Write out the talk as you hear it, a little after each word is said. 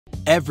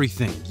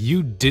Everything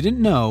you didn't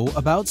know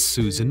about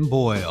Susan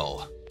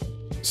Boyle.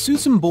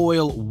 Susan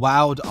Boyle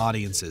wowed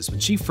audiences when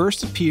she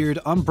first appeared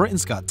on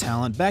Britain's Got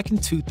Talent back in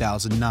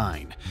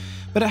 2009.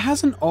 But it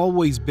hasn't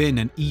always been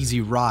an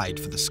easy ride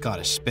for the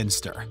Scottish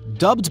spinster.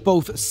 Dubbed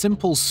both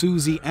Simple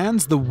Suzie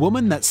and the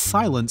woman that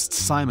silenced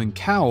Simon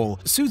Cowell,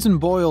 Susan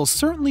Boyle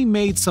certainly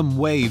made some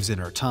waves in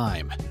her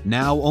time.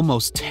 Now,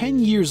 almost 10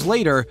 years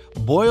later,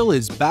 Boyle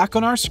is back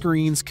on our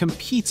screens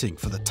competing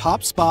for the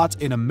top spot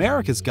in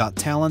America's Got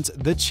Talent,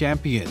 The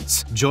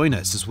Champions. Join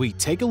us as we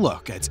take a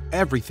look at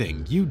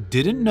everything you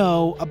didn't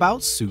know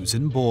about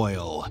Susan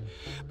Boyle.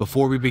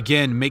 Before we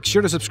begin, make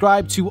sure to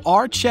subscribe to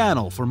our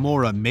channel for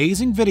more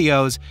amazing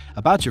videos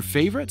about your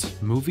favorite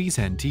movies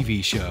and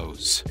TV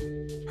shows.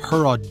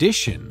 Her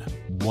audition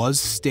was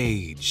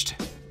staged.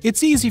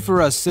 It's easy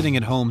for us sitting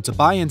at home to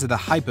buy into the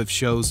hype of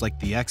shows like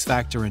The X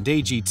Factor and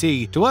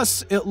AGT. To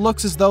us, it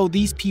looks as though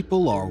these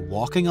people are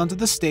walking onto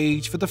the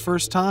stage for the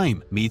first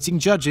time, meeting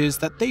judges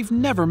that they've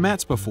never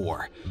met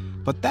before.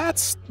 But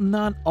that's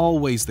not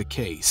always the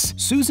case.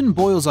 Susan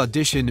Boyle's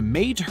audition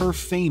made her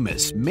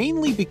famous,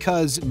 mainly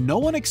because no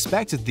one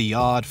expected the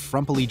odd,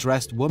 frumpily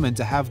dressed woman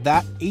to have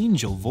that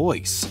angel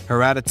voice.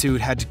 Her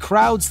attitude had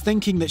crowds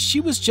thinking that she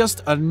was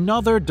just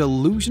another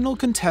delusional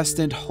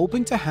contestant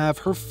hoping to have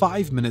her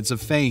 5 minutes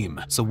of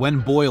fame. So when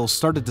Boyle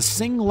started to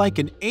sing like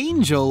an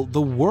angel, the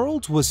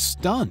world was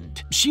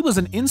stunned. She was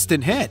an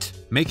instant hit,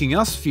 making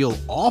us feel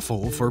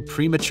awful for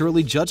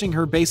prematurely judging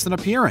her based on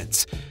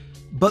appearance.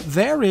 But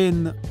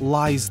therein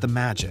lies the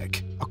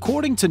magic.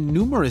 According to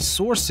numerous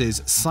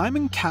sources,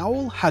 Simon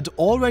Cowell had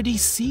already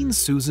seen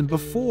Susan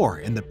before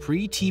in the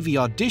pre-TV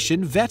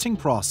audition vetting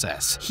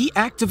process. He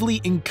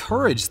actively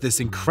encouraged this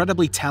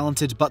incredibly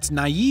talented but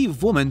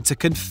naive woman to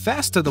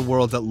confess to the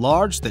world at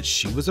large that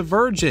she was a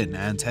virgin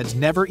and had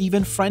never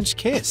even French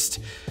kissed.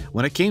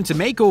 When it came to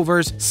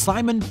makeovers,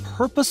 Simon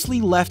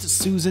purposely left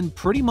Susan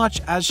pretty much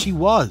as she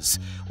was,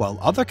 while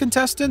other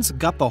contestants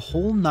got the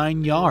whole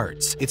 9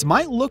 yards. It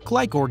might look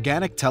like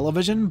organic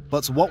television,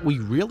 but what we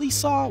really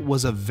saw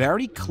was a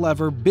very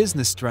clever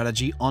business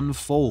strategy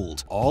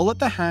unfold, all at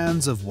the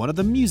hands of one of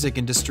the music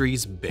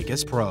industry's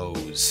biggest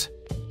pros.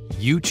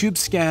 YouTube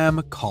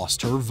scam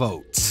cost her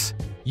votes.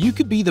 You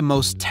could be the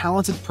most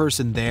talented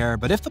person there,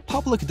 but if the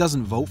public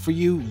doesn't vote for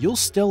you, you'll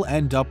still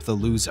end up the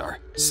loser.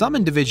 Some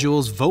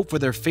individuals vote for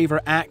their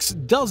favorite acts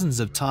dozens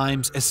of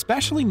times,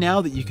 especially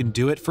now that you can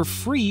do it for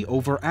free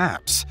over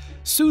apps.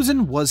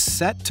 Susan was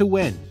set to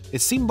win.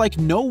 It seemed like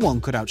no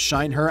one could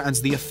outshine her and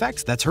the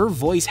effect that her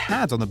voice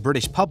had on the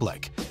British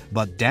public.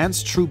 But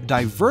dance troupe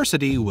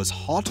diversity was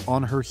hot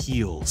on her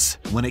heels.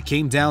 When it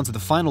came down to the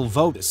final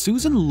vote,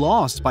 Susan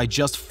lost by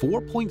just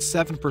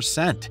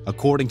 4.7%.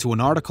 According to an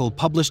article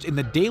published in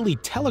the Daily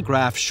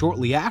Telegraph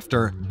shortly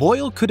after,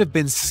 Boyle could have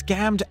been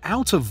scammed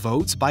out of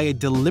votes by a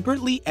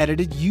deliberately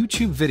edited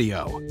YouTube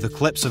video. The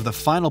clips of the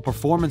final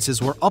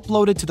performances were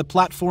uploaded to the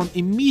platform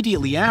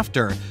immediately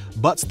after,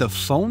 but the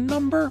phone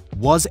number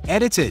was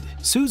edited.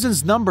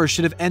 Susan's number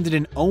should have ended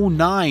in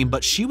 09,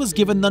 but she was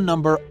given the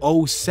number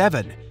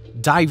 07.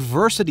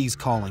 Diversity's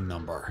calling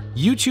number.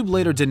 YouTube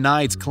later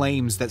denied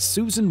claims that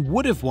Susan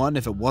would have won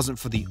if it wasn't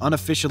for the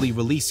unofficially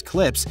released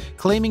clips,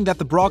 claiming that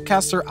the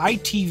broadcaster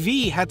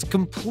ITV had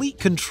complete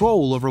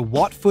control over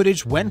what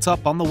footage went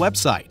up on the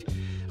website.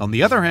 On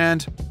the other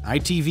hand,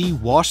 ITV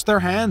washed their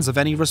hands of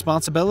any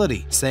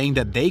responsibility, saying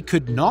that they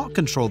could not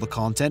control the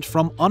content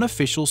from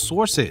unofficial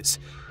sources.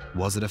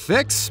 Was it a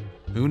fix?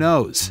 Who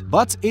knows?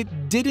 But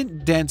it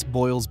didn't dent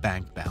Boyle's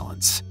bank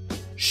balance.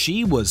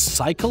 She was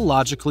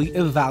psychologically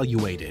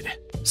evaluated.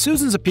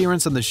 Susan's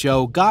appearance on the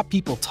show got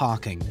people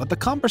talking, but the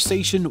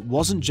conversation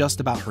wasn't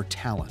just about her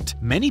talent.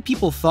 Many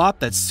people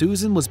thought that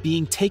Susan was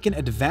being taken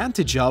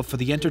advantage of for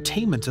the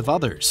entertainment of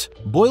others.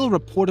 Boyle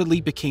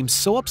reportedly became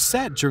so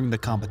upset during the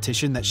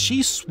competition that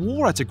she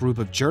swore at a group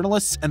of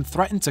journalists and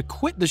threatened to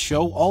quit the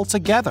show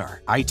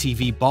altogether.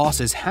 ITV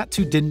bosses had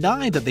to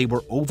deny that they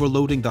were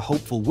overloading the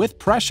hopeful with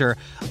pressure,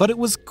 but it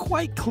was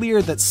quite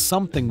clear that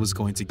something was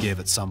going to give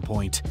at some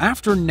point.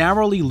 After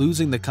narrowly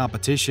losing the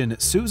competition,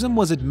 Susan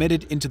was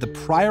admitted into the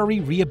Priory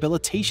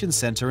Rehabilitation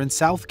Centre in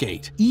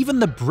Southgate. Even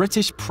the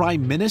British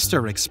Prime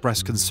Minister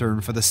expressed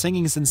concern for the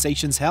singing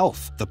sensation's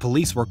health. The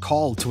police were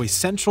called to a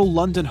central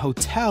London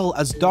hotel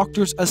as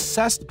doctors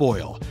assessed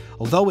Boyle,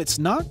 although it's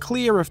not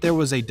clear if there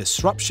was a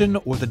disruption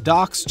or the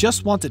docs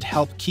just wanted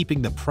help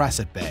keeping the press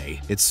at bay.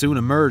 It soon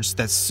emerged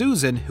that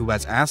Susan, who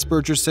has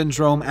Asperger's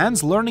syndrome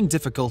and learning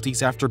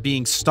difficulties after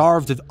being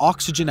starved of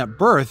oxygen at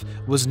birth,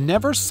 was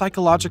never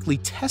psychologically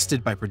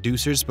tested by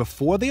producers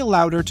before they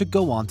allowed her to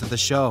go onto the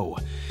show.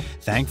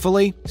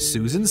 Thankfully,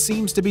 Susan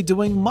seems to be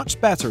doing much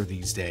better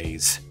these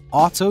days.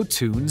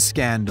 Auto-tune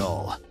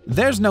scandal.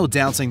 There's no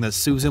doubting that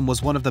Susan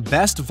was one of the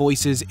best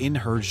voices in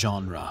her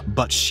genre,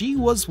 but she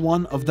was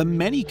one of the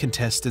many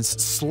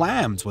contestants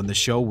slammed when the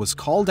show was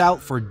called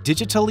out for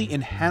digitally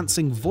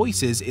enhancing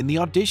voices in the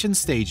audition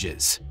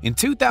stages. In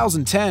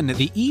 2010,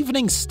 the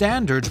Evening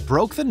Standard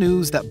broke the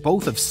news that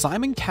both of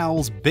Simon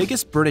Cowell's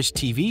biggest British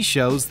TV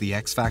shows, The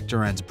X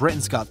Factor and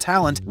Britain's Got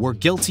Talent, were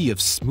guilty of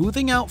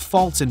smoothing out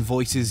faults in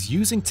voices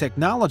using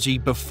technology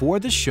before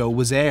the show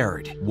was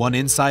aired. One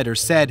insider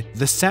said,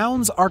 "The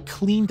sounds are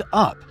cleaned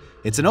up.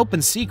 It's an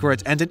open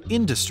secret and an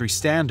industry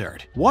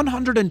standard."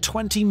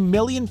 120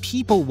 million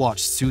people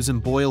watched Susan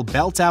Boyle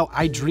belt out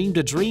 "I Dreamed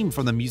a Dream"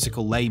 from the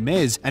musical Les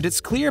Mis, and it's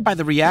clear by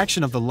the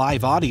reaction of the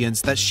live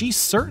audience that she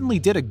certainly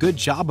did a good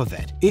job of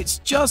it. It's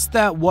just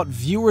that what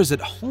viewers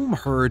at home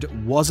heard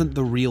wasn't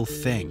the real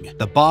thing.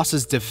 The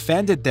bosses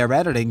defended their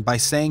editing by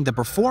saying the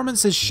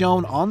performances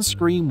shown on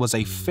screen was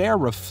a fair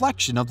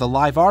reflection of the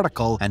live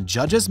article, and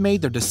judges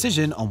made their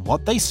decision on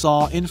what they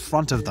saw in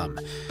front of them.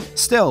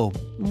 Still,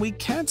 we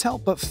can't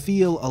help but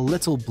feel a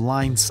little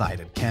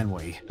blindsided, can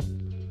we?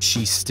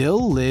 She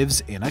still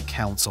lives in a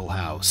council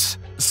house.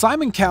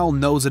 Simon Cowell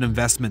knows an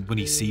investment when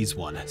he sees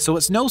one, so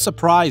it's no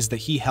surprise that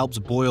he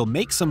helped Boyle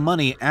make some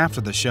money after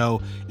the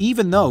show,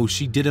 even though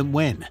she didn't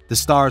win. The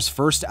star's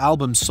first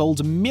album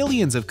sold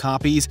millions of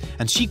copies,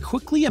 and she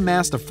quickly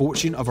amassed a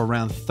fortune of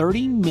around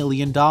 $30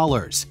 million.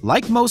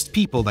 Like most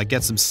people that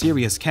get some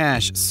serious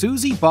cash,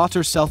 Suzie bought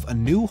herself a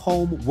new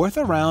home worth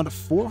around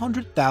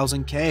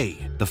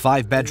 $400,000. The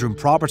 5-bedroom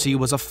property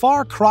was a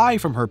far cry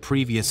from her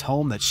previous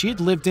home that she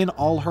had lived in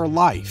all her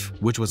life,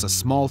 which was a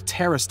small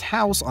terraced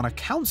house on a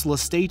council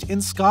estate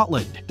in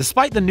Scotland.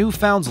 Despite the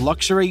newfound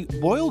luxury,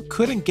 Boyle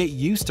couldn't get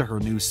used to her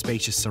new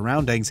spacious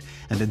surroundings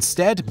and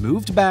instead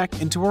moved back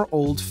into her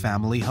old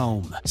family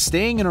home.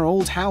 Staying in her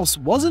old house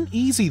wasn't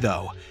easy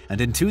though,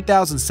 and in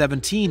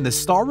 2017 the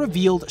star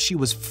revealed she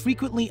was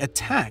frequently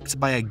attacked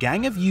by a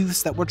gang of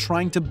youths that were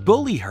trying to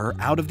bully her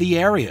out of the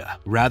area.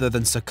 Rather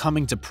than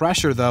succumbing to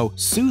pressure though,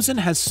 Susan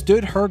has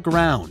stood her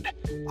ground.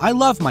 "I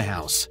love my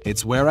house.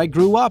 It's where I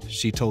grew up,"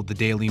 she told the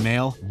Daily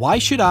Mail. "Why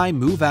should I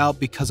move out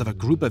because of a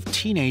group of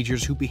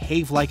teenagers who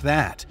behave like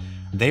that?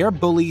 They are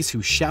bullies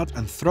who shout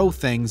and throw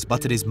things,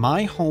 but it is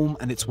my home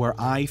and it's where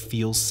I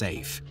feel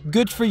safe."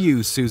 Good for you,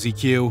 Suzie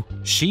Q.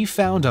 She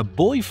found a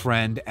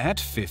boyfriend at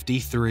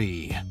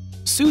 53.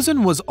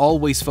 Susan was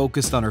always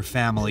focused on her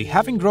family,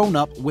 having grown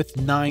up with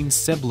 9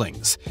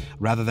 siblings.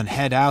 Rather than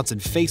head out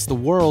and face the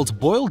world,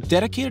 Boyle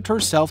dedicated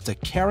herself to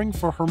caring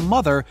for her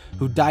mother,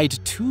 who died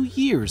 2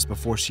 years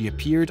before she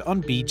appeared on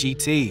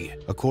BGT.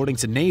 According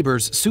to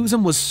neighbors,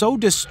 Susan was so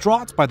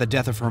distraught by the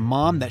death of her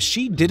mom that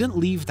she didn't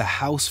leave the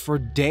house for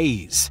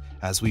days.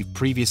 As we've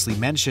previously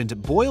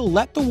mentioned, Boyle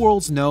let the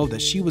world know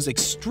that she was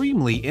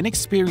extremely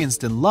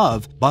inexperienced in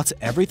love, but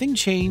everything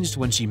changed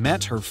when she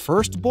met her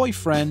first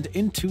boyfriend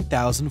in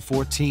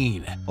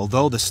 2014.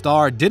 Although the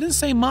star didn't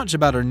say much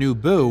about her new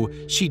boo,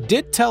 she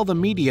did tell the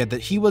media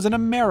that he was an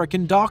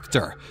American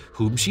doctor,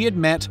 whom she had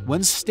met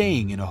when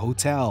staying in a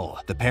hotel.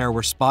 The pair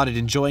were spotted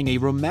enjoying a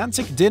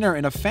romantic dinner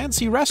in a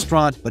fancy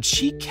restaurant, but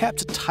she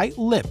kept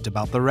tight-lipped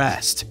about the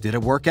rest. Did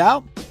it work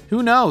out?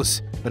 Who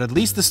knows? But at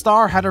least the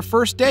star had her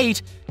first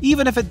date,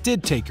 even if it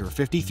did take her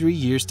 53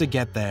 years to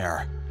get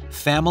there.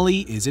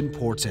 Family is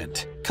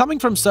important. Coming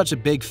from such a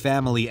big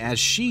family as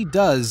she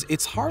does,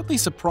 it's hardly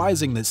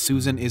surprising that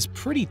Susan is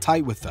pretty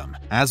tight with them.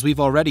 As we've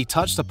already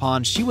touched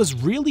upon, she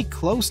was really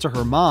close to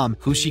her mom,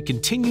 who she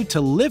continued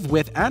to live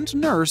with and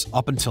nurse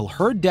up until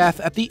her death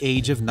at the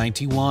age of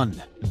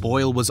 91.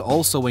 Boyle was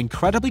also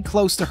incredibly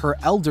close to her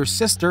elder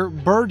sister,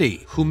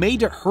 Birdie, who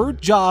made it her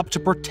job to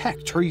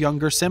protect her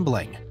younger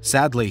sibling.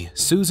 Sadly,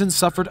 Susan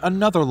suffered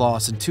another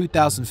loss in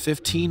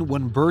 2015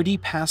 when Birdie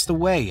passed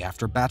away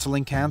after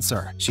battling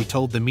cancer. She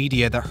told the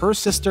media that her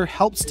sister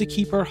helped to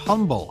keep her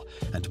humble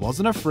and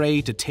wasn't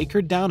afraid to take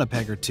her down a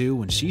peg or two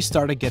when she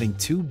started getting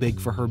too big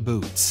for her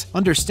boots.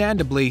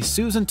 Understandably,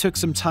 Susan took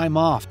some time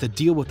off to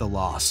deal with the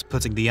loss,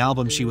 putting the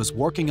album she was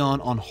working on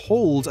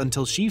hold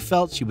until she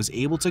felt she was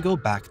able to go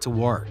back to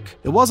work.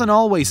 It wasn't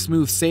always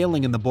smooth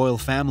sailing in the Boyle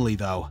family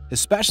though,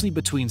 especially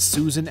between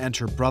Susan and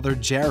her brother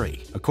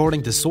Jerry.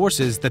 According to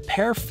sources, the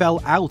pair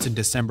fell out in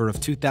December of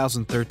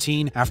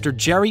 2013 after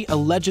Jerry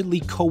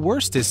allegedly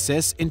coerced his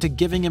sis into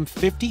giving him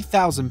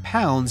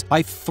 £50,000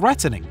 by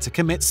threatening to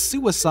commit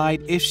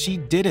suicide if she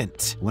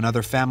didn't. When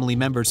other family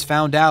members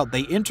found out,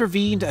 they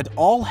intervened and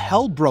all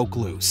hell broke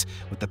loose,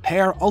 with the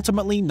pair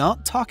ultimately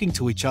not talking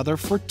to each other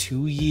for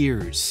 2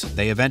 years.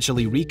 They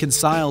eventually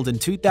reconciled in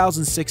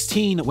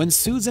 2016 when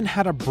Susan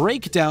had a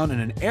breakdown in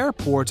an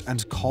airport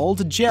and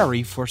called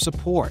Jerry for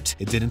support.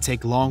 It didn't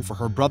take long for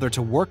her brother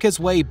to work his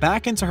way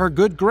back into her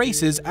good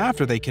graces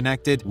after they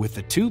connected, with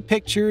the two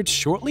pictured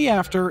shortly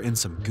after in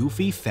some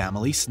goofy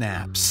family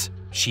snaps.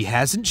 She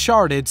hasn't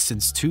charted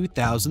since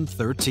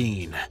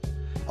 2013.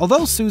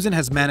 Although Susan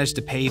has managed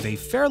to pave a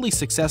fairly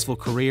successful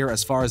career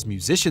as far as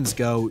musicians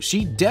go,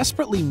 she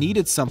desperately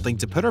needed something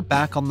to put her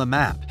back on the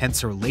map, hence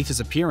her latest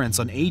appearance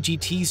on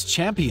AGT's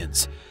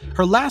Champions.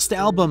 Her last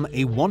album,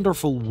 A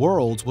Wonderful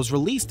World, was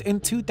released in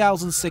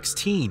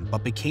 2016,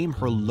 but became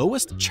her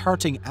lowest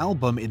charting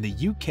album in the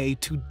UK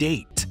to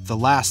date. The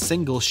last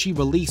single she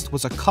released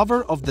was a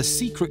cover of the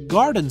Secret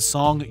Garden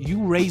song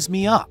You Raise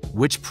Me Up,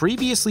 which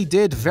previously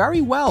did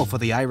very well for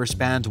the Irish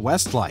band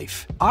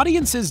Westlife.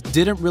 Audiences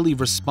didn't really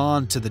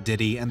respond to the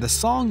ditty, and the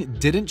song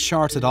didn't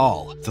chart at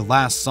all. The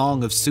last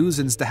song of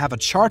Susan's to have a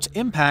chart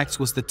impact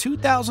was the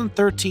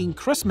 2013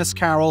 Christmas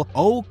carol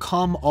O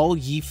Come All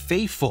Ye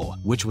Faithful,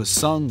 which was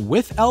sung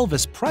with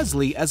Elvis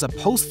Presley as a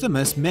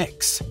posthumous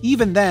mix.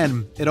 Even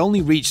then, it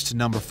only reached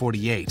number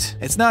 48.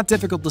 It's not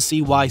difficult to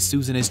see why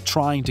Susan is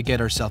trying to get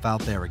herself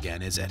out there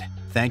again, is it?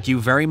 Thank you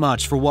very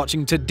much for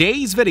watching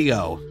today's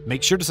video.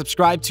 Make sure to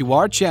subscribe to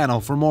our channel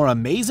for more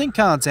amazing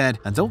content,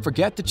 and don't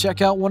forget to check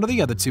out one of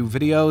the other 2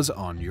 videos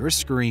on your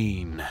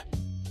screen.